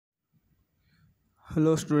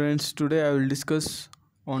Hello students, today I will discuss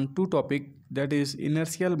on two topic that is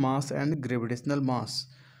inertial mass and gravitational mass।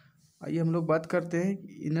 आइए हम लोग बात करते हैं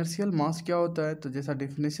इनर्शियल मास क्या होता है। तो जैसा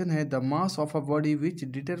डेफिनेशन है, the mass of a body which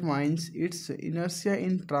determines it's inertia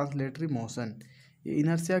in translatory motion. ये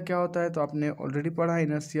इनर्शिया क्या होता है तो आपने ऑलरेडी पढ़ा है।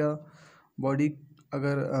 इनर्शिया बॉडी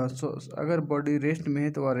अगर बॉडी रेस्ट में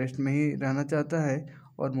है तो वह रेस्ट में ही रहना चाहता है,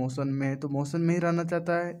 और मोशन में है तो मोशन में ही रहना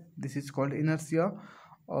चाहता है। This is called inertia.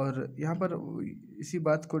 और यहाँ पर इसी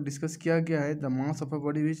बात को डिस्कस किया गया है, the mass of a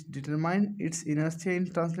body which determine its inertia in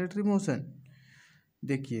translatory motion.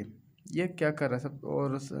 देखिए ये क्या कर रहा है सब।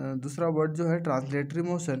 और दूसरा वर्ड जो है ट्रांसलेटरी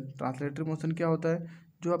मोशन। ट्रांसलेटरी मोशन क्या होता है?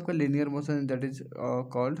 जो आपका linear motion, that is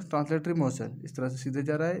called translatory motion. इस तरह से सीधे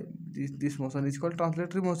जा रहा है, this motion is called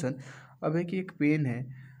translatory motion. अब है कि एक पेन है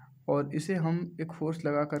और इसे हम एक फोर्स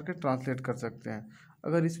लगा करके ट्रांसलेट कर सकते हैं।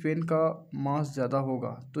 अगर इस पेन का मास ज़्यादा होगा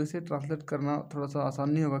तो इसे ट्रांसलेट करना थोड़ा सा आसान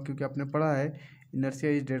नहीं होगा, क्योंकि आपने पढ़ा है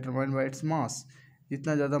inertia is determined by its mass.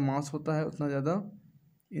 जितना ज़्यादा मास होता है उतना ज़्यादा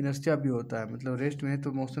इनर्शिया भी होता है। मतलब रेस्ट में है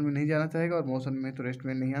तो मोशन में नहीं जाना चाहेगा, और मोशन में तो रेस्ट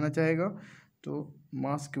में नहीं आना चाहेगा। तो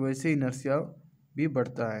मास की वजह से इनर्शिया भी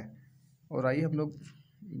बढ़ता है। और आइए हम लोग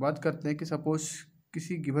बात करते हैं कि सपोज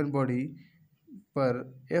किसी गिवन बॉडी पर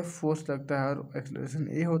F फोर्स लगता है और एक्सेलरेशन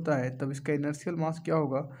A होता है, तब इसका इनर्शियल मास क्या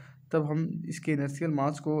होगा। तब हम इसके इनर्शियल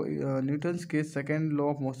मास को न्यूटन्स के सेकेंड लॉ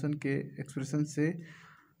ऑफ मोशन के एक्सप्रेशन से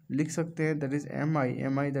लिख सकते हैं, that is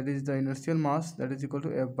mi that is the inertial mass, that is equal to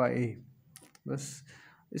F/A। बस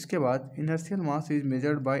इसके बाद inertial mass is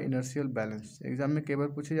measured by inertial balance. Exam में कई बार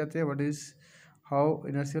पूछे जाते हैं, what is how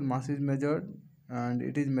inertial mass is measured, and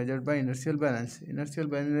it is measured by inertial balance. Inertial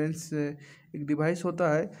balance एक device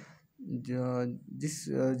होता है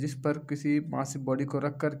जिस पर किसी मासिव बॉडी को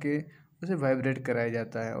रख करके उसे वाइब्रेट कराया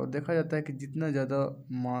जाता है, और देखा जाता है कि जितना ज़्यादा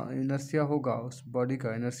इनर्शिया होगा उस बॉडी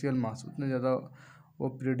का इनर्शियल मास, उतना ज़्यादा वो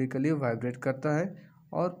पीरियडिकली वाइब्रेट करता है,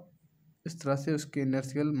 और इस तरह से उसके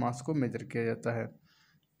इनर्शियल मास को मेजर किया जाता है।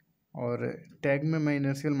 और टैग में मैं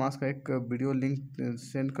इनर्शियल मास का एक वीडियो लिंक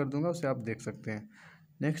सेंड कर दूंगा, उसे आप देख सकते हैं।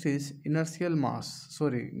 Next is inertial mass,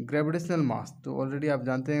 sorry gravitational मास। तो ऑलरेडी आप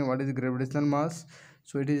जानते हैं what is gravitational mass.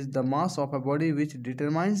 So it is the mass of a body which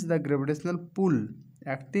determines the gravitational pull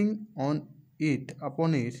acting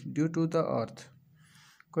upon it due to the earth।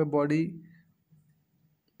 कोई body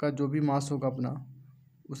का जो भी मास होगा अपना,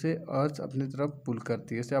 उसे अर्थ अपनी तरफ पुल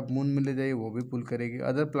करती है। जैसे आप मून में ले जाइए वो भी पुल करेगी,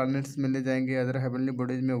 अदर प्लैनेट्स में ले जाएंगे, अदर हेवनली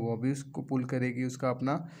बॉडीज में वो भी उसको पुल करेगी, उसका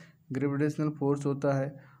अपना ग्रेविटेशनल फोर्स होता है।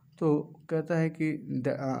 तो कहता है कि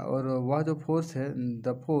और वह जो फोर्स है,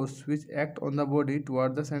 the force which act on the body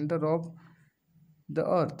toward the centre of the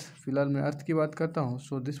earth. फिलहाल मैं अर्थ की बात करता हूँ।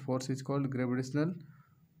 So this force is called gravitational,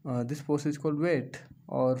 this force is called wait,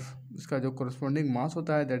 और इसका जो कोरस्पॉन्डिंग मास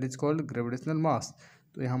होता है दैट इज कॉल्ड ग्रेविटेशनल मास।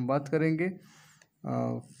 तो यहाँ हम बात करेंगे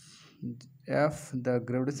F the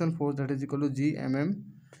gravitational force that is equal to G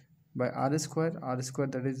by r square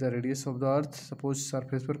that is the radius of the earth. Suppose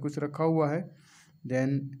surface पर कुछ रखा हुआ है,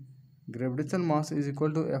 then gravitational mass is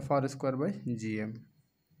equal to Fr² by Gm।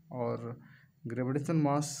 और ग्रेविटेशनल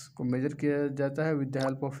मास को major किया जाता है with the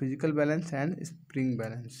help of physical balance and spring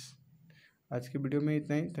balance. आज की वीडियो में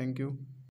इतना ही। Thank you.